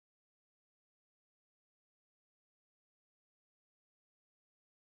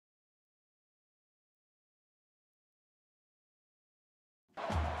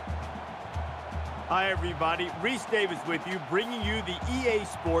Hi, everybody. Reese Davis with you, bringing you the EA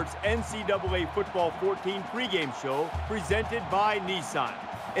Sports NCAA Football 14 pregame show presented by Nissan.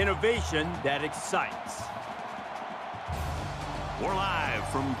 Innovation that excites. We're live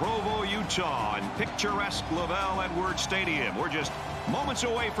from Provo, Utah, in picturesque LaVell Edwards Stadium. We're just moments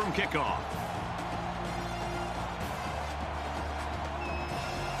away from kickoff.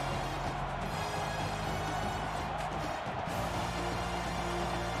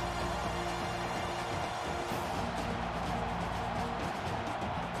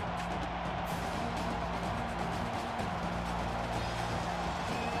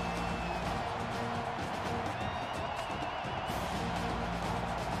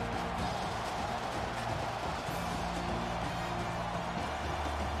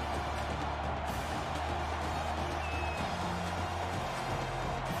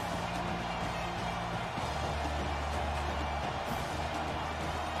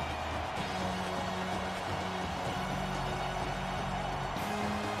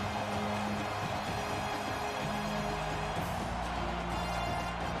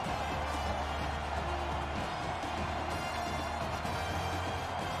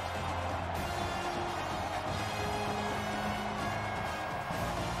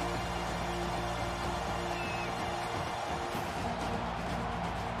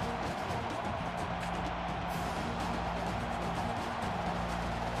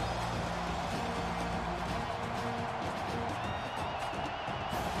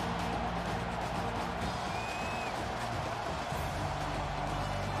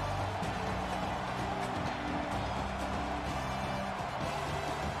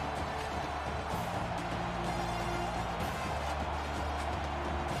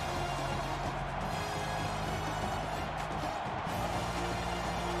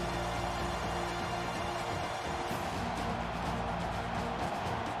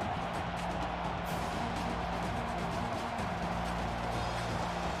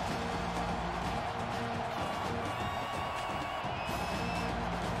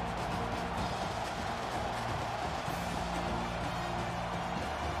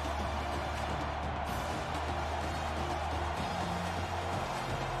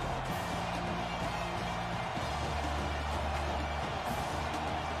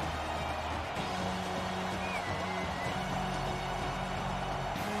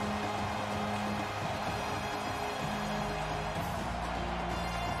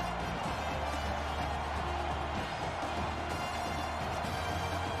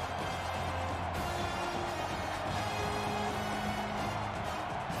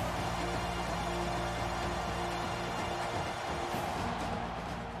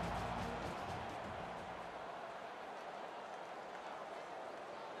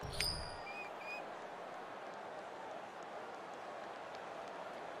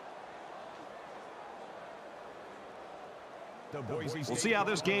 We'll see how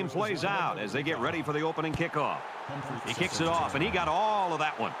this game plays out as they get ready for the opening kickoff. He kicks it off, and he got all of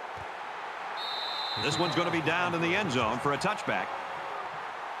that one. This one's going to be down in the end zone for a touchback.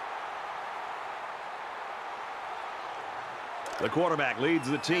 The quarterback leads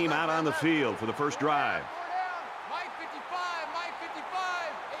the team out on the field for the first drive. Mike 55, Mike 55.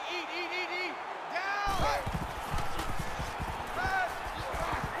 Eat.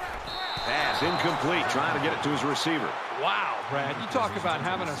 Pass incomplete, trying to get it to his receiver. Wow, Brad, you talk about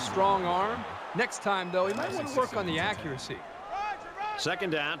having a strong arm. Next time, though, he might want to work on the accuracy.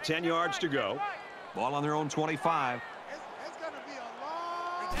 Second down, 10 yards to go. Ball on their own 25. It's going to be a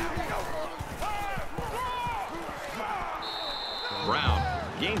long... Brown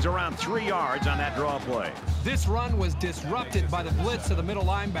gains around 3 yards on that draw play. This run was disrupted by the blitz of the middle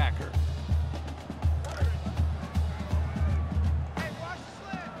linebacker.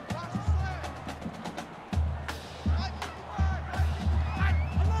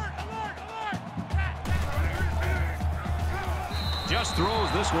 Just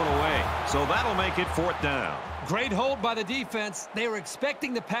throws this one away, so that'll make it 4th down. Great hold by the defense. They were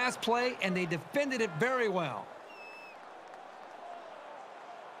expecting the pass play, and they defended it very well.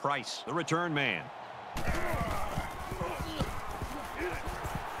 Price, the return man.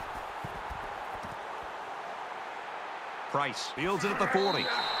 Price fields it at the 40.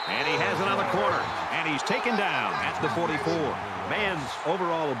 And he has it on the corner. And he's taken down at the 44. Man's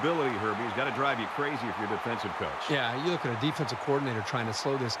overall ability, Herbie, has got to drive you crazy if you're a defensive coach. Yeah, you look at a defensive coordinator trying to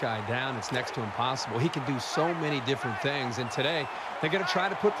slow this guy down. It's next to impossible. He can do so many different things. And today, they're going to try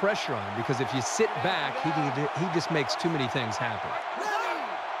to put pressure on him because if you sit back, he just makes too many things happen.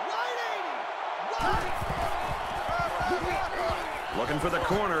 Looking for the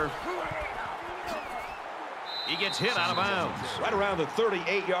corner. He gets hit out of bounds right around the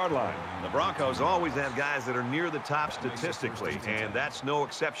 38-yard line. The Broncos always have guys that are near the top statistically, and that's no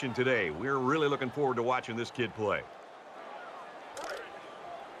exception today. We're really looking forward to watching this kid play.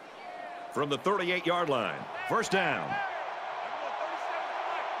 From the 38-yard line, first down.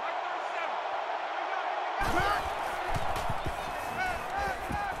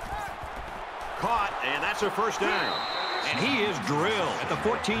 Caught, and that's a first down. And he is drilled at the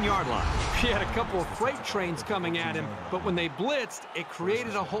 14-yard line. He had a couple of freight trains coming at him, but when they blitzed, it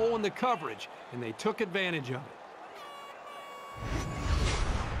created a hole in the coverage, and they took advantage of it.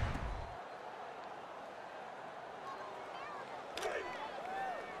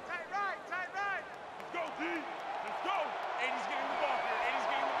 Tight right. Let's go, D. Let's go. Aiden's getting the ball here. Aiden's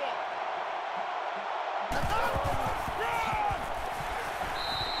getting the ball.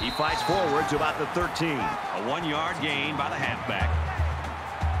 He fights forward to about the 13. A 1-yard gain by the halfback.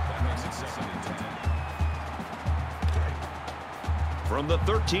 That makes it 2nd and 10. From the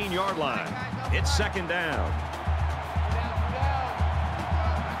 13-yard line, it's 2nd down.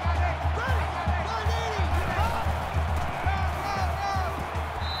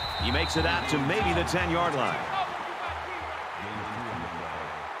 He makes it out to maybe the 10-yard line.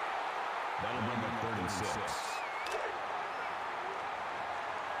 That'll bring up 3rd and 6.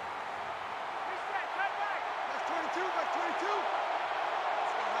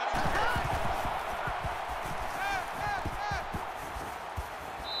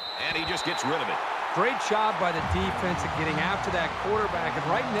 And he just gets rid of it. Great job by the defense at getting after that quarterback. And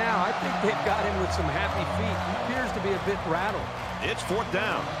right now, I think they've got him with some happy feet. He appears to be a bit rattled. It's 4th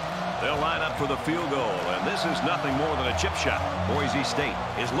down. They'll line up for the field goal, and this is nothing more than a chip shot. Boise State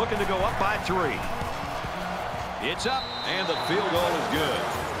is looking to go up by 3. It's up, and the field goal is good.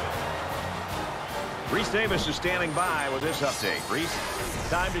 Reese Davis is standing by with this update. Reese?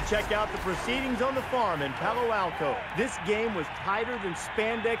 Time to check out the proceedings on the farm in Palo Alto. This game was tighter than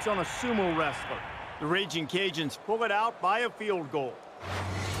spandex on a sumo wrestler. The Raging Cajuns pull it out by a field goal.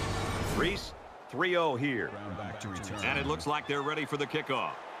 Reese, 3-0 here. Round back to return. And it looks like they're ready for the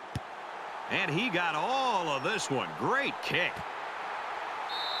kickoff. And he got all of this one. Great kick.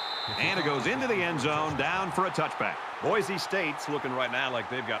 And it goes into the end zone, down for a touchback. Boise State's looking right now like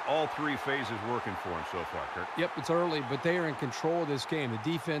they've got all 3 phases working for them so far, Kirk. Yep, it's early, but they are in control of this game. The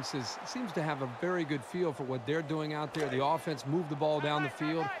defense seems to have a very good feel for what they're doing out there. The offense moved the ball down the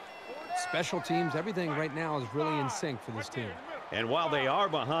field. Special teams, everything right now is really in sync for this team. And while they are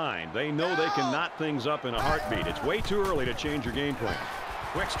behind, they know they can knot things up in a heartbeat. It's way too early to change your game plan.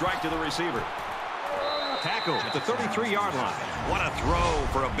 Quick strike to the receiver. Tackle at the 33-yard line. What a throw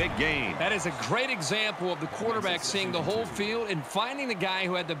for a big gain. That is a great example of the quarterback seeing the whole field and finding the guy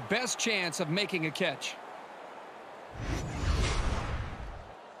who had the best chance of making a catch.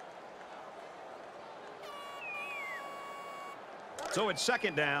 So it's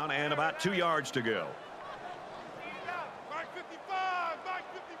 2nd down and about 2 yards to go. Mark 55. Mark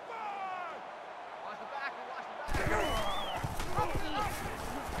 55. Watch the back.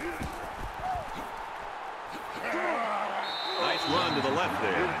 Nice run to the left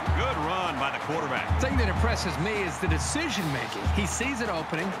there. Good run by the quarterback. The thing that impresses me is the decision-making. He sees it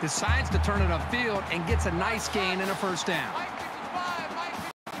opening, decides to turn it upfield, and gets a nice gain and a first down. Mike 55. Mike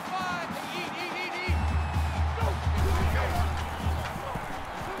 55.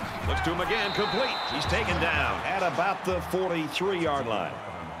 Eat. Looks to him again, complete. He's taken down at about the 43-yard line.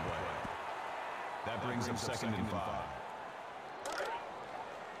 That brings him 2nd and 5.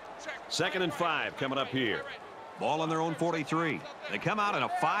 2nd and 5 coming up here. Ball on their own 43. They come out in a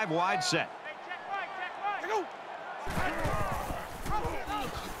 5-wide set.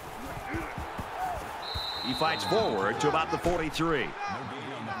 He fights forward to about the 43. No gain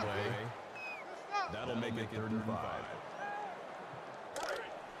on the play. That'll make it 3rd and 5.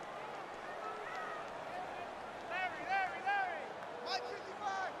 Mike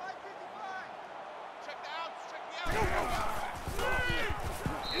 55. Check the outs. Check the outs.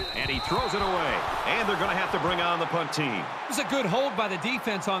 And he throws it away. And they're going to have to bring on the punt team. It was a good hold by the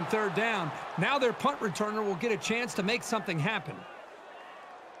defense on 3rd down. Now their punt returner will get a chance to make something happen.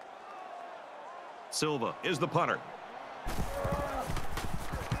 Silva is the punter.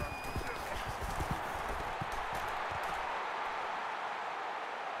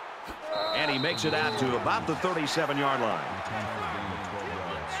 And he makes it out to about the 37-yard line.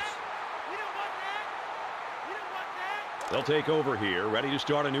 They'll take over here, ready to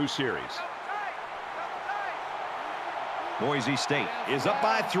start a new series. Boise State is up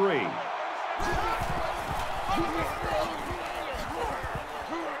by 3.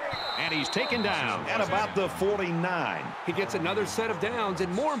 And he's taken down at about the 49. He gets another set of downs,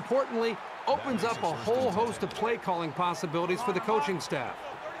 and more importantly, Opens up a whole host of play calling possibilities for the coaching staff.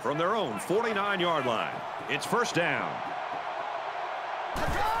 From their own 49-yard line, it's first down.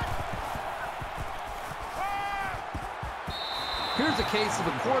 Here's a case of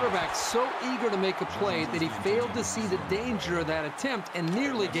a quarterback so eager to make a play that he failed to see the danger of that attempt and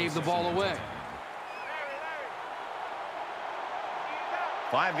nearly gave the ball away.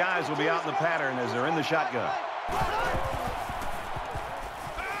 5 guys will be out in the pattern as they're in the shotgun.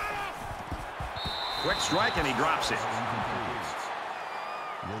 Quick strike, and he drops it.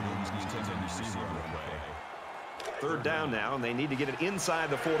 Third down now, and they need to get it inside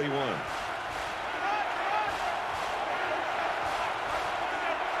the 41.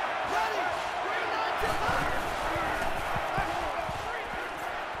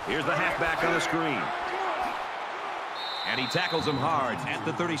 Here's the halfback on the screen. And he tackles him hard at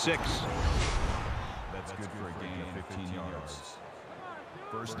the 36. That's good for a gain of 15 yards.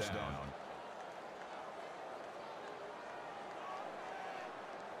 First down.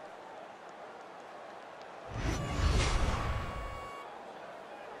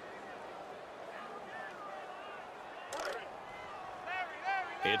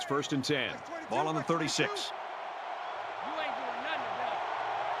 It's first and 10. Ball on the 36.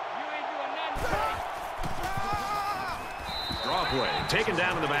 Draw play, taken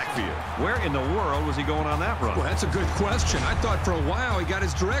down in the backfield. Where in the world was he going on that run? Well, that's a good question. I thought for a while he got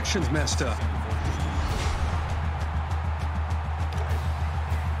his directions messed up.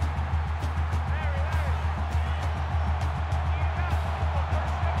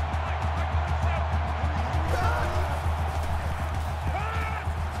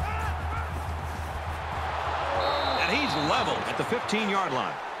 And he's leveled at the 15-yard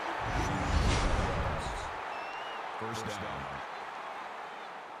line. First down.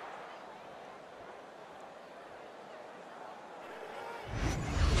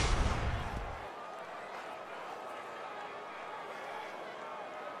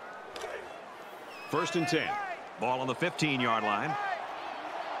 First and 10. Ball on the 15-yard line.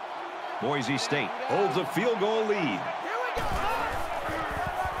 Boise State holds a field goal lead.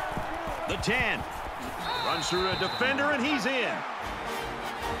 The 10. Runs through a defender, and he's in.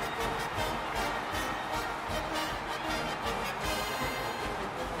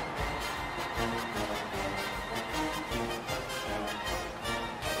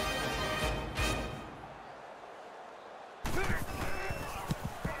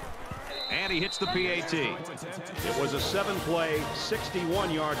 And he hits the PAT. It was a 7-play,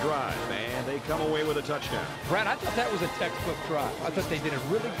 61-yard drive, and they come away with a touchdown. Brad, I thought that was a textbook drive. I thought they did a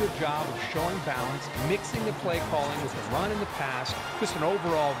really good job of showing balance, mixing the play calling with the run and the pass. Just an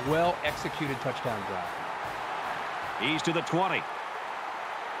overall well-executed touchdown drive. He's to the 20.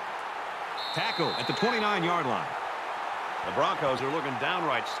 Tackle at the 29-yard line. The Broncos are looking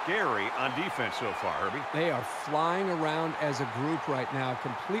downright scary on defense so far, Herbie. They are flying around as a group right now,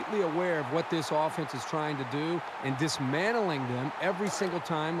 completely aware of what this offense is trying to do and dismantling them every single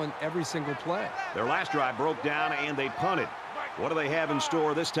time on every single play. Their last drive broke down and they punted. What do they have in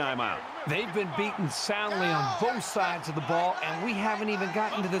store this time out? They've been beaten soundly on both sides of the ball, and we haven't even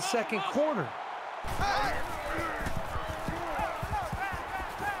gotten to the second quarter.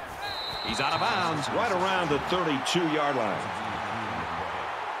 He's out of bounds right around the 32-yard line.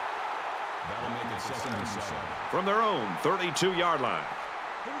 That'll make it second and 7. From their own 32-yard line.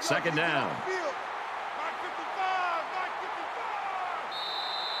 Second down.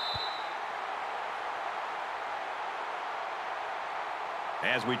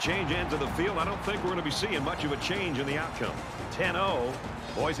 As we change into the field, I don't think we're going to be seeing much of a change in the outcome. 10-0,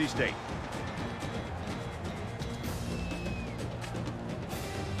 Boise State.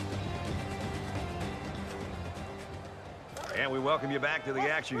 And we welcome you back to the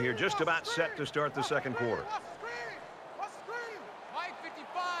action here, just about set to start the second quarter. Mike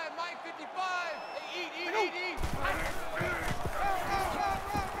 55, Mike 55. Hey, eat.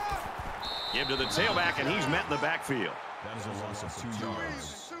 Give to the tailback, and he's met in the backfield. That is a loss of 2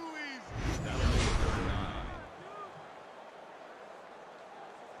 yards. That'll make it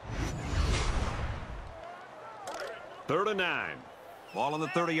 39. 3rd and 9. Ball on the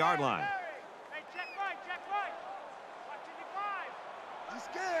 30-yard line. Hey, check right. Watch 55. He's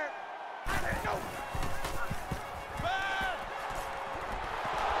scared.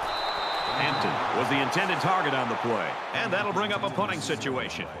 Hampton was the intended target on the play, and that'll bring up a punting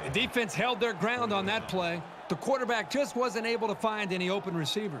situation. The defense held their ground on that play. The quarterback just wasn't able to find any open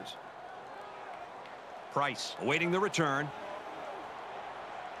receivers. Price awaiting the return.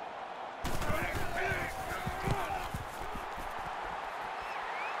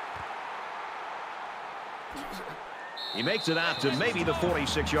 He makes it out to maybe the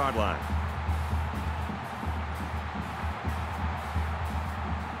 46-yard line.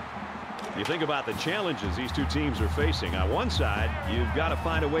 You think about the challenges these two teams are facing. On one side, you've got to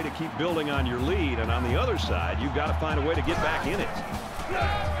find a way to keep building on your lead, and on the other side, you've got to find a way to get back in it.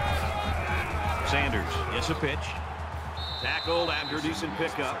 Sanders gets a pitch. Tackled after a decent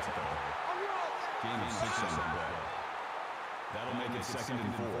pickup. Gain of 6 on the play. That'll make it 2nd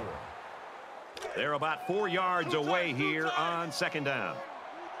and 4. They're about 4 yards away here on 2nd down.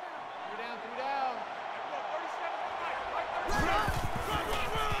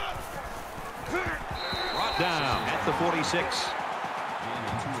 Brought down at the 46.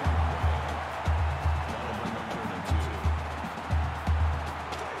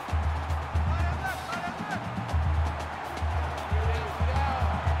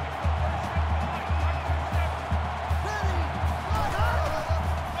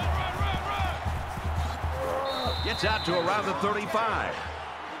 Gets out to around the 35.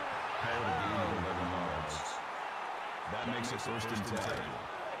 That makes it 1st and 10.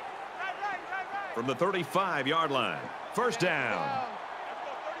 From the 35-yard line. 1st down.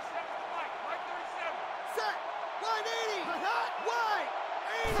 Set. Line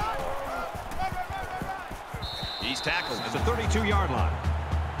 80. He's tackled at the 32-yard line.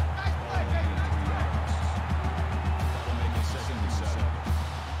 That'll make it 2nd and 7.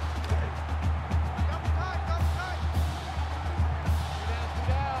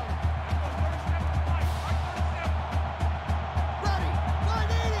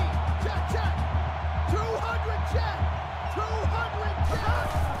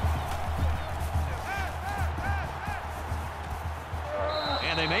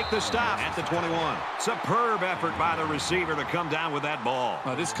 And they make the stop at the 21. Superb effort by the receiver to come down with that ball.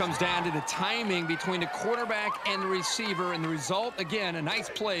 This comes down to the timing between the quarterback and the receiver, and the result, again, a nice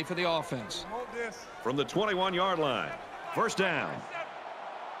play for the offense. From the 21-yard line. 1st down.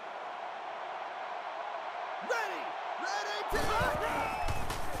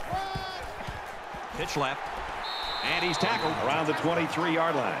 Pitch left. And he's tackled around the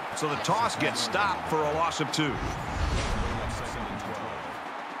 23-yard line. So the toss gets stopped for a loss of 2.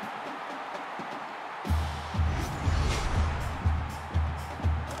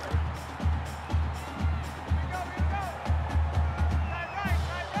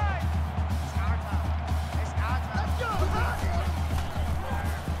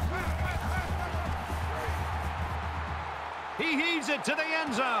 He heaves it to the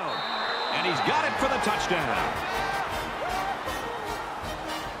end zone. And he's got it for the touchdown.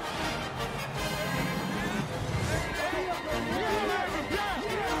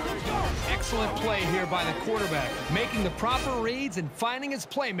 Excellent play here by the quarterback, making the proper reads and finding his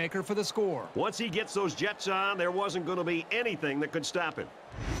playmaker for the score. Once he gets those Jets on, there wasn't going to be anything that could stop him.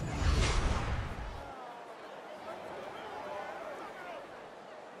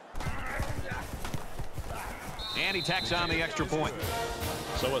 And he tacks on the extra point.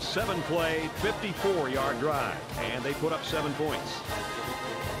 So a 7-play, 54-yard drive. And they put up 7 points.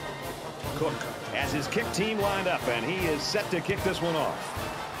 Cook has his kick team lined up, and he is set to kick this one off.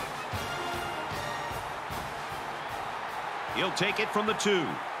 He'll take it from the 2.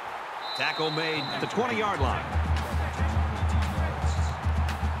 Tackle made at the 20-yard line.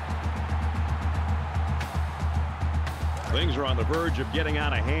 Things are on the verge of getting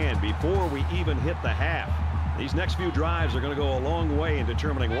out of hand before we even hit the half. These next few drives are going to go a long way in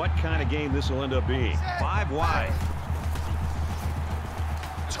determining what kind of game this will end up being. 5 wide.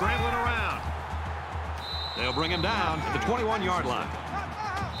 Scrambling around. They'll bring him down at the 21-yard line.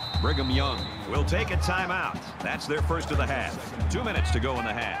 Brigham Young will take a timeout. That's their first of the half. 2 minutes to go in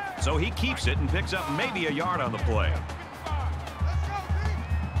the half. So he keeps it and picks up maybe a yard on the play.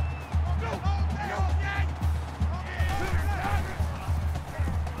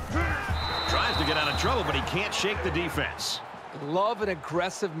 Tries to get out of trouble, but he can't shake the defense. Love an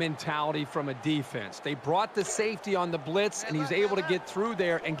aggressive mentality from a defense. They brought the safety on the blitz, and he's able to get through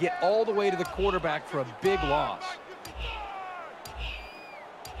there and get all the way to the quarterback for a big loss.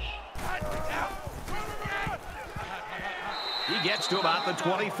 He gets to about the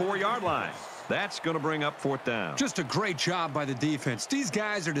 24-yard line. That's going to bring up 4th down. Just a great job by the defense. These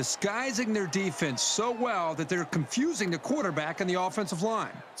guys are disguising their defense so well that they're confusing the quarterback and the offensive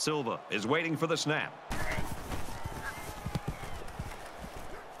line. Silva is waiting for the snap.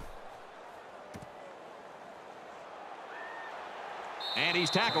 And he's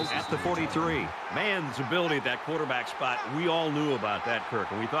tackled at the 43. Man's ability at that quarterback spot, we all knew about that,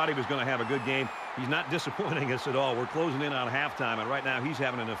 Kirk, and we thought he was going to have a good game. He's not disappointing us at all. We're closing in on halftime, and right now he's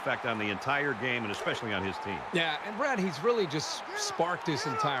having an effect on the entire game and especially on his team. Yeah, and Brad, he's really just sparked this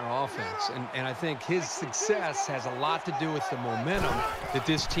entire offense, and I think his success has a lot to do with the momentum that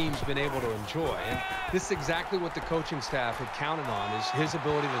this team's been able to enjoy. And this is exactly what the coaching staff had counted on, is his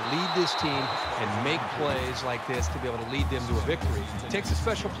ability to lead this team and make plays like this to be able to lead them to a victory. It takes a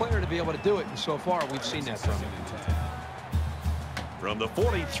special player to be able to do it, and so far we've seen that from him. From the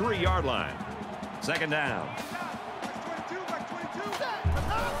 43-yard line. Second down.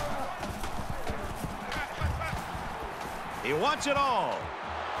 He wants it all.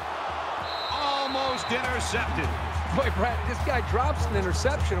 Almost intercepted. Boy, Brad, this guy drops an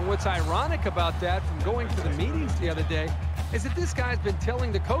interception, and what's ironic about that from going to the meetings the other day is that this guy's been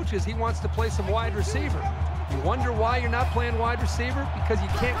telling the coaches he wants to play some wide receiver. You wonder why you're not playing wide receiver? Because you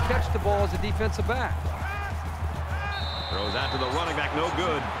can't catch the ball as a defensive back. Throws out to the running back, no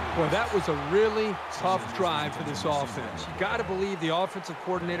good. Boy, that was a really tough drive for this offense. You got to believe the offensive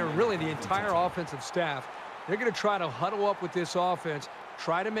coordinator, and really the entire offensive staff, they're going to try to huddle up with this offense,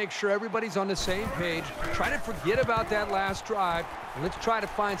 try to make sure everybody's on the same page, try to forget about that last drive, and let's try to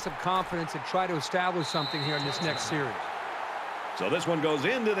find some confidence and try to establish something here in this next series. So this one goes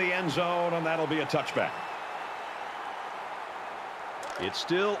into the end zone, and that'll be a touchback. It's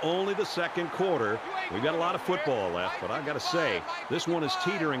still only the second quarter. We've got a lot of football left, but I've got to say, this one is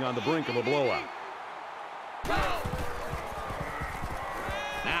teetering on the brink of a blowout.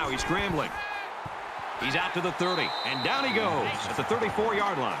 Now he's scrambling. He's out to the 30, and down he goes at the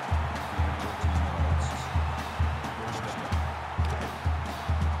 34-yard line.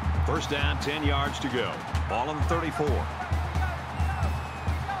 First down, 10 yards to go. Ball on the 34.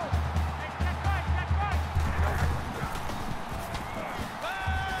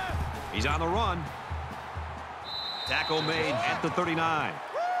 He's on the run. Tackle made at the 39.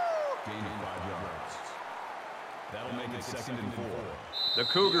 Gain of 5 yards. That'll make it 2nd and 4. The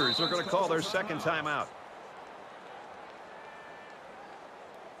Cougars are going to call their second timeout.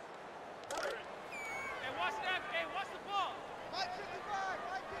 Hey, watch that. Hey, watch the ball. 555.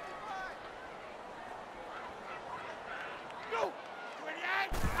 555. Go. 28.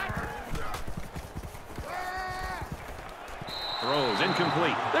 Throws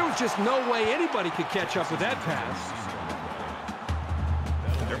incomplete. There was just no way anybody could catch up with that pass.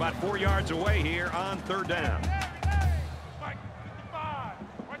 They're about 4 yards away here on third down.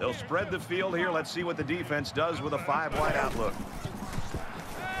 They'll spread the field here. Let's see what the defense does with a 5-wide outlook.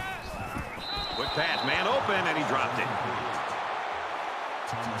 Quick pass, man open, and he dropped it.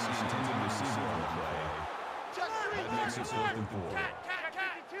 Thomas is intended receiver on the play. That makes it 4th and 4.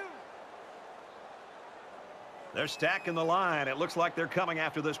 They're stacking the line. It looks like they're coming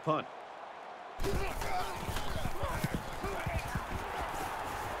after this punt.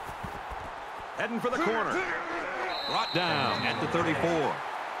 Heading for the corner. Brought down at the 34.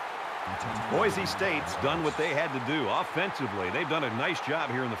 Boise State's done what they had to do offensively. They've done a nice job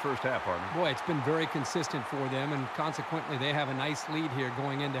here in the first half, partner. Boy, it's been very consistent for them, and consequently they have a nice lead here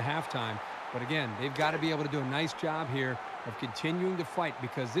going into halftime. But again, they've got to be able to do a nice job here of continuing to fight,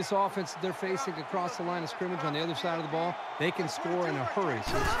 because this offense they're facing across the line of scrimmage on the other side of the ball, they can score in a hurry.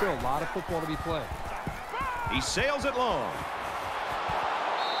 So there's still a lot of football to be played. He sails it long.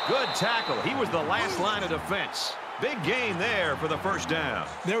 Good tackle. He was the last line of defense. Big gain there for the first down.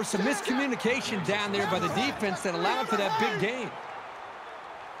 There was some miscommunication down there by the defense that allowed for that big gain.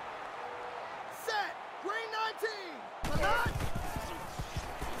 Set. Green 19.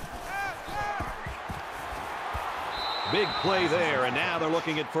 Big play there, and now they're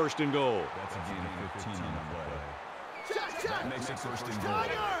looking at 1st and goal. That's a gain of 15 on the play. That makes it 1st and goal.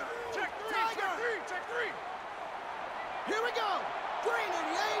 Check 3. Here we go. Green 88.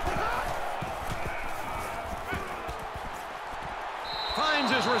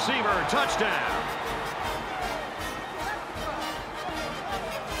 Finds his receiver. Touchdown.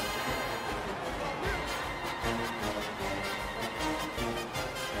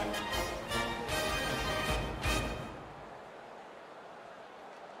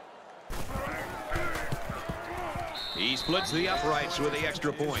 He splits the uprights with the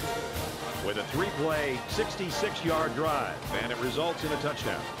extra point. With a 3-play, 66-yard drive, and it results in a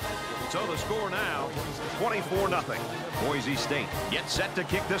touchdown. So the score now, 24-0. Boise State gets set to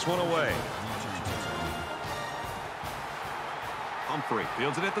kick this one away. Humphrey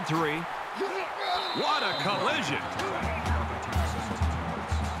fields it at the 3. What a collision!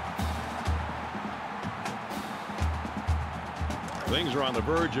 Things are on the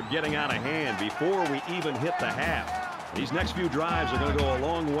verge of getting out of hand before we even hit the half. These next few drives are going to go a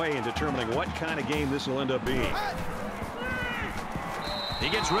long way in determining what kind of game this will end up being. He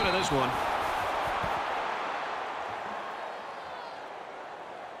gets rid of this one.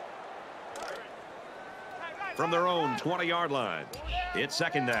 from their own 20-yard line. It's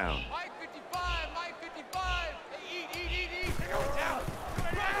second down. Mike 55, Mike 55. Hey, eat.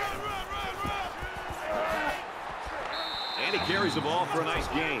 And he carries the ball for a nice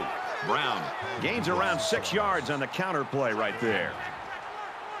gain. Brown gains around 6 yards on the counter play right there.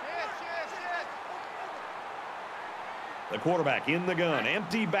 The quarterback in the gun.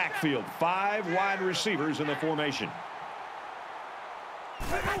 Empty backfield. 5 wide receivers in the formation.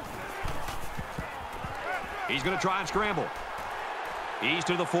 He's going to try and scramble. He's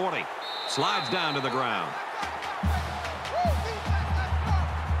to the 40. Slides down to the ground.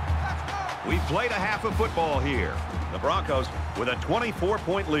 We've played a half of football here. The Broncos with a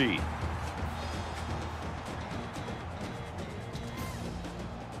 24-point lead.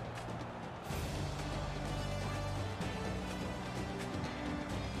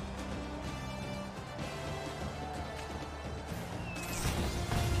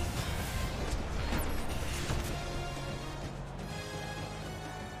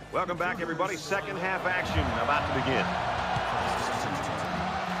 Welcome back, everybody. Second half action about to begin.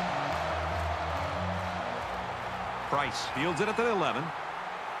 Price fields it at the 11.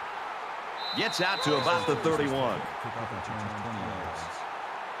 Gets out to about the 31.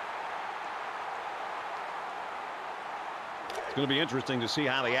 It's going to be interesting to see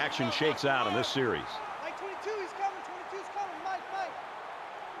how the action shakes out in this series. Mike 22, he's coming. 22's coming. Mike.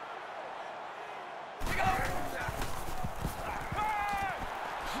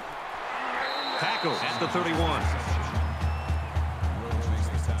 Tackle at the 31.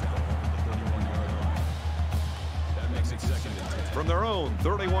 From their own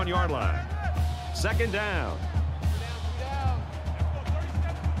 31-yard line. Second down.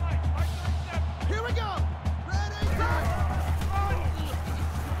 Here we go. Ready,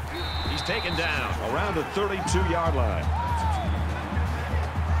 He's taken down around the 32-yard line.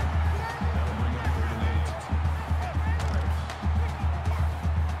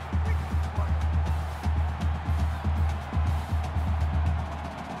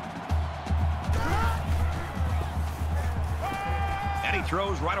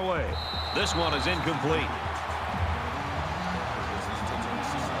 Throws right away. This one is incomplete.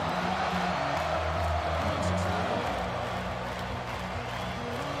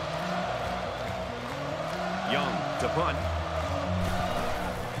 Young to punt.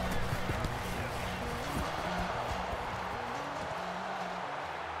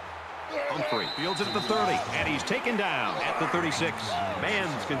 Humphrey fields it at the 30, and he's taken down at the 36.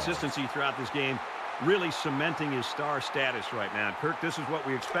 Man's consistency throughout this game really cementing his star status right now. Kirk, this is what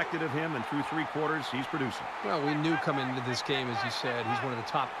we expected of him, and through 3 quarters, he's producing. Well, we knew coming into this game, as you said, he's one of the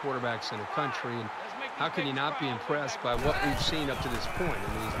top quarterbacks in the country, and how can you not be impressed by what we've seen up to this point?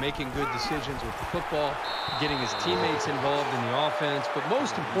 I mean, he's making good decisions with the football, getting his teammates involved in the offense, but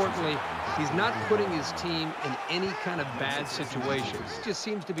most importantly, he's not putting his team in any kind of bad situations. He just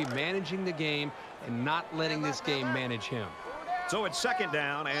seems to be managing the game and not letting this game manage him. So it's second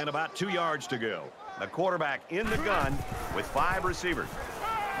down and about 2 yards to go. The quarterback in the gun with 5 receivers.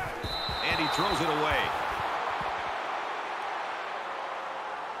 And he throws it away.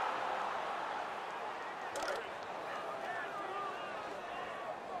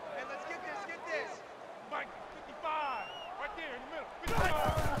 Hey, let's get this. Mike 55. Right there in the middle. 55.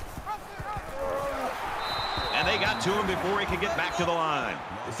 And they got to him before he could get back to the line.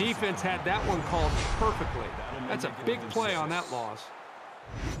 The defense had that one called perfectly. That's a big play on that loss.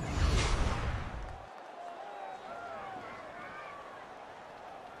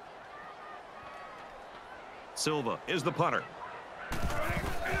 Silva is the punter.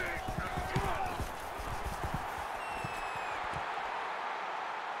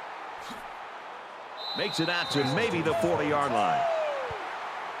 Makes it out to maybe the 40-yard line.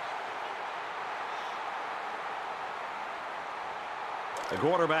 The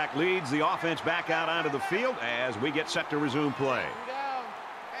quarterback leads the offense back out onto the field as we get set to resume play. Down.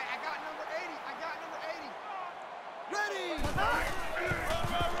 Hey, I got number 80. Ready.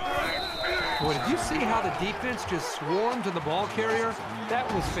 Boy, did you see how the defense just swarmed to the ball carrier?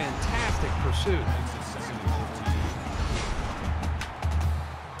 That was fantastic pursuit.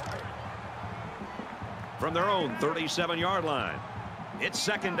 From their own 37-yard line, it's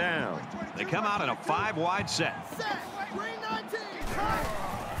second down. They come out in a 5-wide set.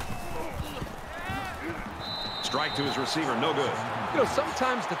 Strike to his receiver, no good. You know,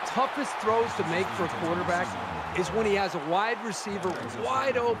 sometimes the toughest throws to make for a quarterback is when he has a wide receiver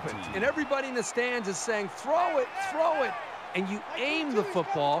wide open, and everybody in the stands is saying, throw it, and you aim the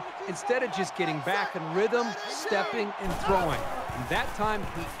football instead of just getting back in rhythm, stepping, and throwing. And that time,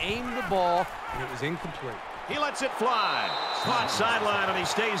 he aimed the ball, and it was incomplete. He lets it fly. Caught sideline, and he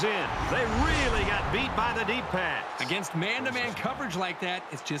stays in. They really got beat by the deep pass. Against man-to-man coverage like that,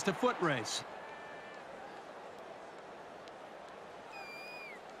 it's just a foot race.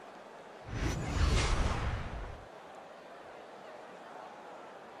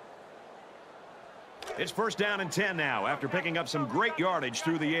 It's first down and 10 now after picking up some great yardage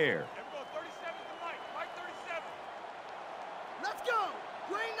through the air. Let's go!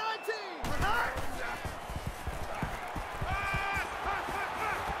 Green 19!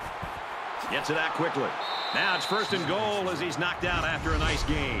 Gets it out quickly. Now it's first and goal as he's knocked out after a nice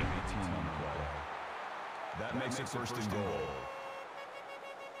game. That makes it first and goal.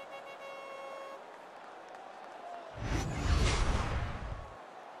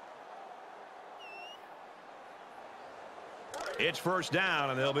 It's first down,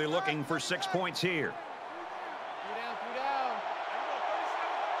 and they'll be looking for 6 points here.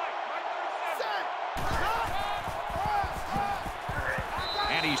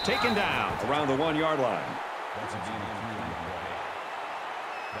 And he's taken down around the 1-yard line. That's a gain of 3 on the play.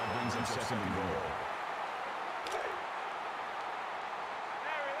 That brings him second and goal.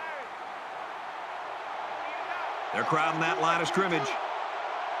 They're crowding that line of scrimmage.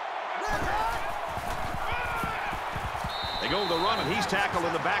 They go to the run, and he's tackled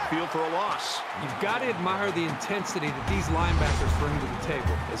in the backfield for a loss. You've got to admire the intensity that these linebackers bring to the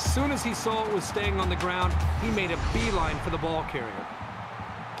table. As soon as he saw it was staying on the ground, he made a beeline for the ball carrier.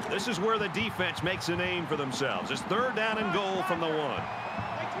 This is where the defense makes a name for themselves. It's third down and goal from the 1.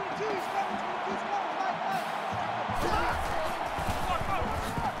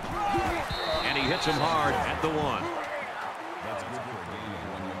 And he hits him hard at the 1. That's good for a gain of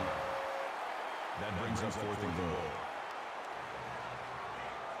 1 yard. That brings us fourth and goal.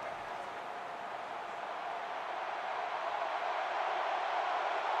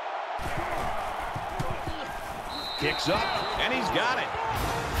 Kicks up, and he's got it.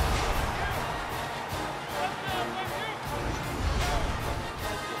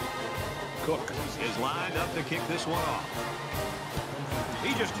 Cook is lined up to kick this one off.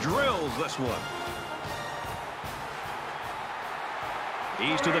 He just drills this one.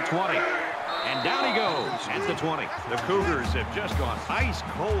 He's to the 20. And down he goes at the 20. The Cougars have just gone ice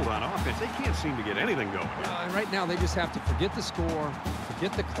cold on offense. They can't seem to get anything going. Right now, they just have to forget the score,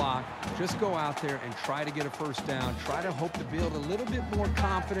 forget the clock, just go out there and try to get a first down, try to hope to build a little bit more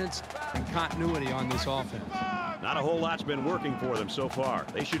confidence and continuity on this offense. Not a whole lot's been working for them so far.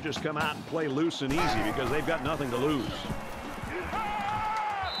 They should just come out and play loose and easy because they've got nothing to lose.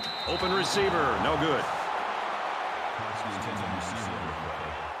 Open receiver, no good.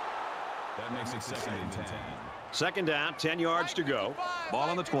 That makes it second and 10. Second down, 10 yards to go. Ball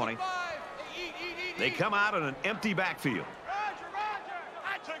on the 20. They come out in an empty backfield.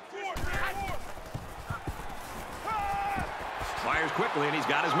 Fires quickly, and he's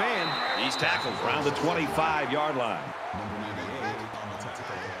got his man. He's tackled around the 25-yard line. Number 98 on the tackle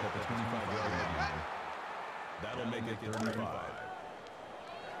at the 25-yard line. That'll make it 35.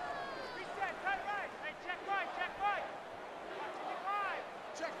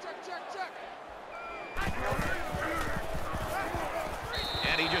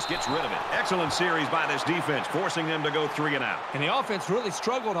 And he just gets rid of it. Excellent series by this defense, forcing them to go 3 and out. And the offense really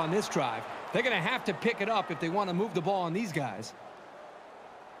struggled on this drive. They're going to have to pick it up if they want to move the ball on these guys.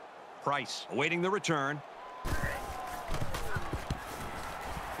 Price awaiting the return.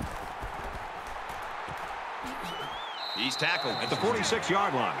 He's tackled at the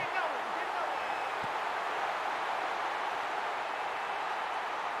 46-yard line.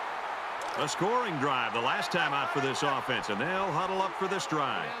 A scoring drive the last time out for this offense, and they'll huddle up for this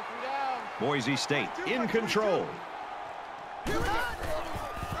drive. Boise State in control.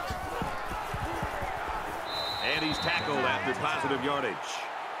 And he's tackled after positive yardage.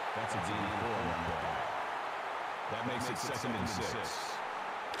 That's a gain of 4 on the play. That makes it second and 6.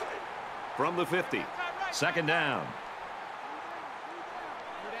 From the 50, second down.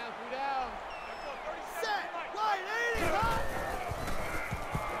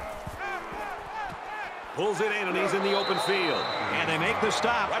 Pulls it in, and he's in the open field. And they make the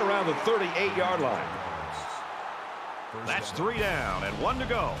stop right around the 38-yard line. That's 3 down and 1 to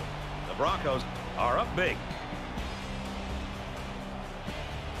go. The Broncos are up big.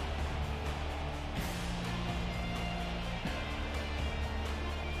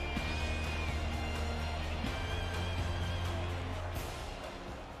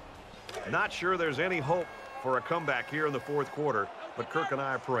 Not sure there's any hope for a comeback here in the fourth quarter, but Kirk and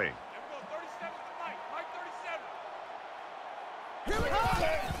I are praying.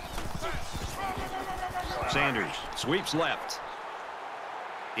 Sanders sweeps left.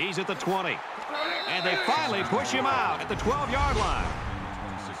 He's at the 20. And they finally push him out at the 12-yard line.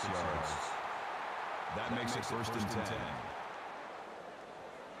 26 yards. That makes it first and 10.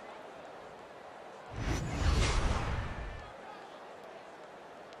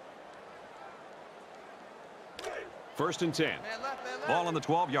 First and 10. Ball on the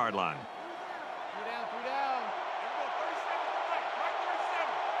 12-yard line. Three down.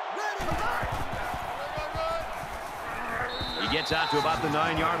 He gets out to about the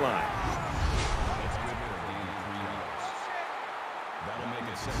 9-yard line. That's good for a gain of 3 yards. That'll make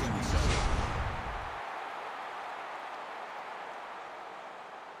it second and 7.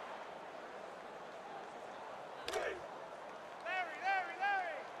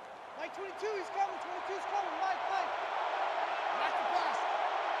 Larry. Mike 22, he's coming. 22's coming. Mike. Watch the pass.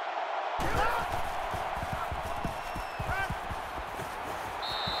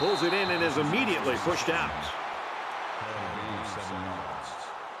 Pulls it in and is immediately pushed out. Gain of 7 yards.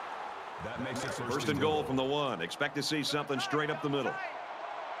 That makes it First and goal from the 1. Expect to see something straight up the middle.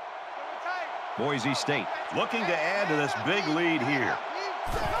 Boise State looking to add to this big lead here.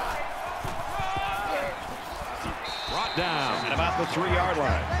 Brought down at about the 3-yard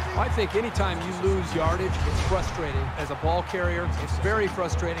line. I think anytime you lose yardage, it's frustrating. As a ball carrier, it's very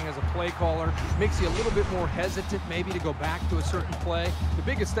frustrating as a play caller. Makes you a little bit more hesitant maybe to go back to a certain play. The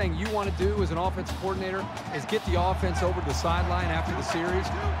biggest thing you want to do as an offensive coordinator is get the offense over to the sideline after the series,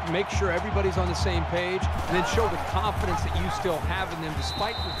 make sure everybody's on the same page, and then show the confidence that you still have in them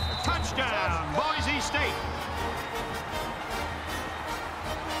despite the Touchdown, Boise State.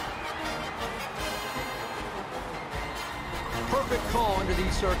 perfect call under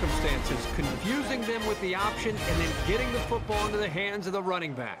these circumstances, confusing them with the option and then getting the football into the hands of the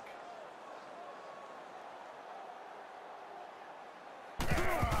running back.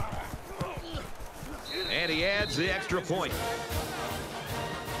 And he adds the extra point.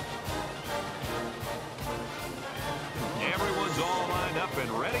 Everyone's all lined up and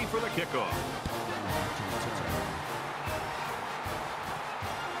ready for the kickoff.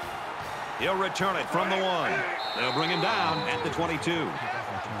 He'll return it from the 1. They'll bring him down at the 22.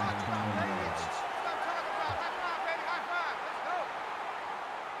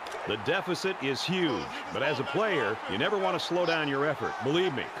 The deficit is huge, but as a player, you never want to slow down your effort.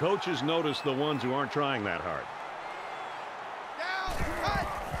 Believe me, coaches notice the ones who aren't trying that hard.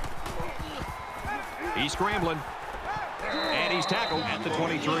 He's scrambling, and he's tackled at the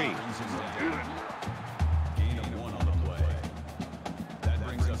 23. Gain of 1 on the play. That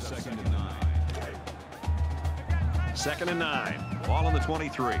brings up second and 9. Second and 9. Ball on the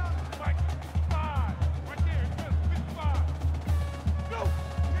 23.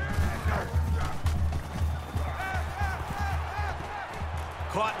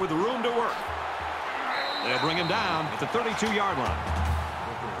 Caught with room to work. They'll bring him down at the 32-yard line.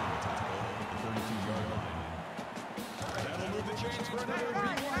 That'll move the chains for another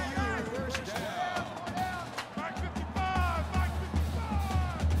BYU first down.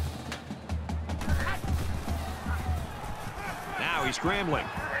 Now he's scrambling.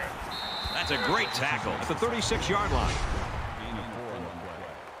 That's a great tackle at the 36-yard line. Gain of 4 on the play.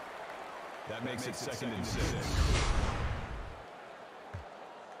 That makes it second and 6.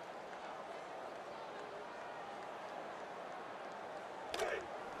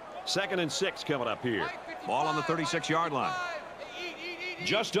 Second and 6 coming up here. Ball on the 36-yard line.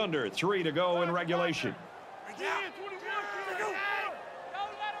 Just under 3 to go in regulation.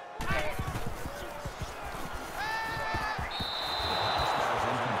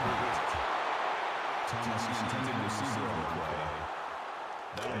 Thomas is intended receiver on the play.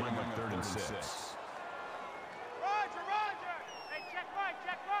 That'll bring up 3rd and 6. Roger. Hey, check right.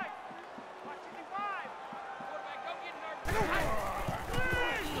 Watch 55. Quarterback, don't get nervous.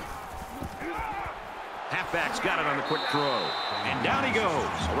 Halfback's got it on the quick throw. And down he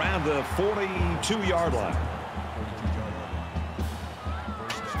goes around the 42-yard line.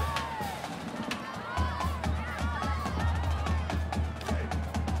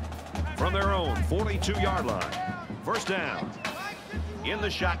 From their own 42-yard line. First down. In the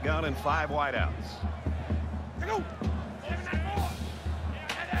shotgun and 5 wideouts.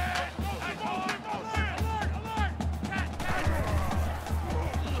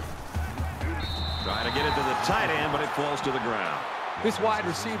 Trying to get it to the tight end, but it falls to the ground. This wide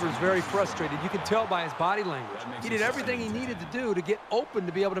receiver is very frustrated. You can tell by his body language. He did everything he needed to do to get open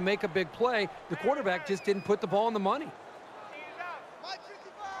to be able to make a big play. The quarterback just didn't put the ball in the money.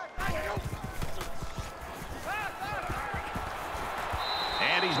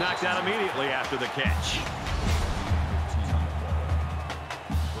 And he's knocked out immediately after the catch.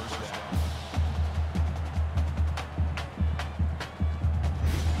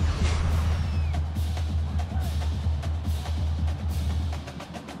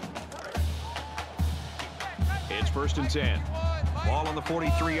 first and 10. Ball on the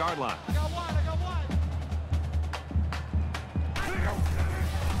 43-yard line.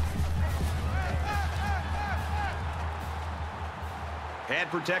 Pad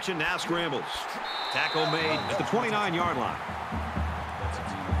protection, now scrambles. Tackle made at the 29-yard line.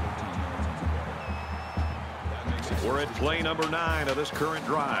 We're at play number 9 of this current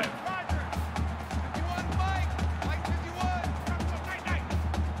drive.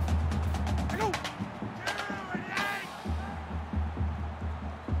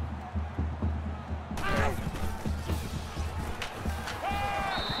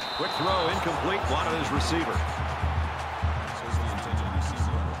 Quick throw, incomplete, wanted his receiver.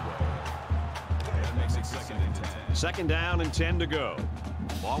 Second down and 10 to go.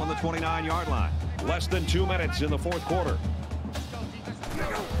 Ball on the 29-yard line. Less than 2 minutes in the fourth quarter.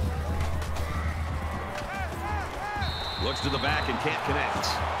 Looks to the back and can't connect.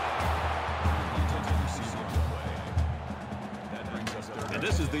 And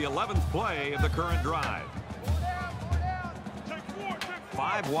this is the 11th play of the current drive.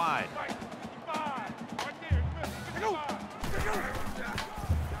 5 wide.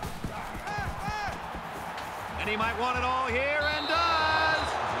 And he might want it all here, and does.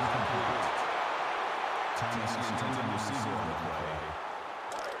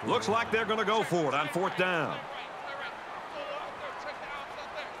 Looks like they're going to go for it on fourth down.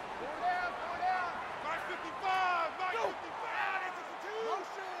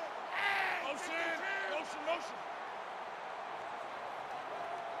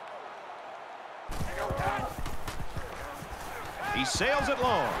 He sails it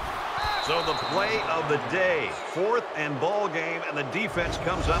long. So the play of the day, 4th and ball game, and the defense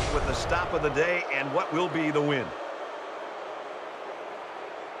comes up with the stop of the day and what will be the win.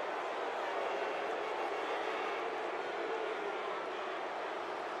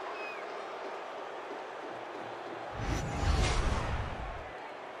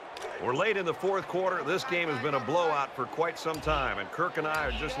 We're late in the fourth quarter. This game has been a blowout for quite some time, and Kirk and I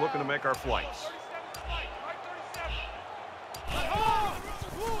are just looking to make our flights.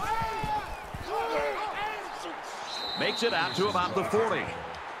 Makes it out to about the 40.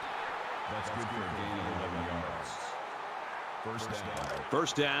 That's good for a gain of 11 yards. First down.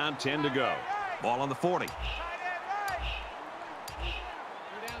 First down, 10 to go. Ball on the 40.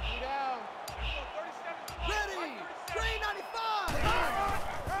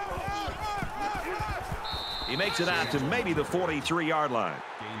 He makes it out to maybe the 43-yard line.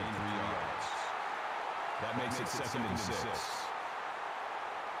 Gain of 3 yards. That makes it 2nd and 6.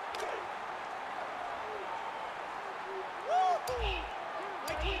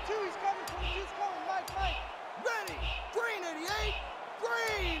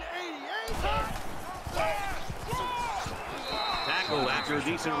 Tackle after a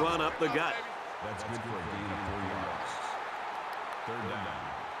decent run up the gut. That's good for a gain of 4 yards. Third down.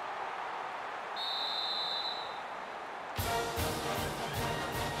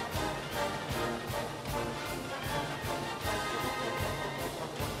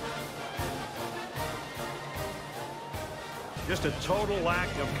 Just a total lack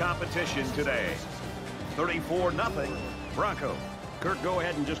of competition today. 34-0 Bronco. Kirk, go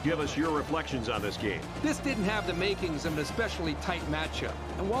ahead and just give us your reflections on this game. This didn't have the makings of an especially tight matchup.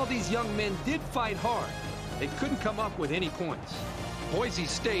 And while these young men did fight hard, they couldn't come up with any points. Boise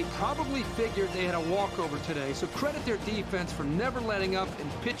State probably figured they had a walkover today, so credit their defense for never letting up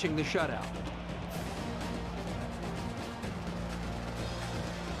and pitching the shutout.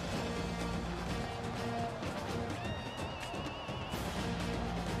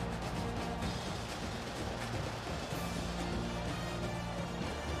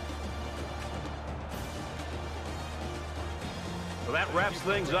 So that wraps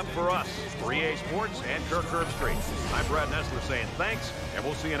things up for us. For EA Sports and Kirk Herbstreit, I'm Brad Nessler saying thanks, and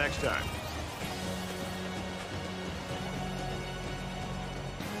we'll see you next time.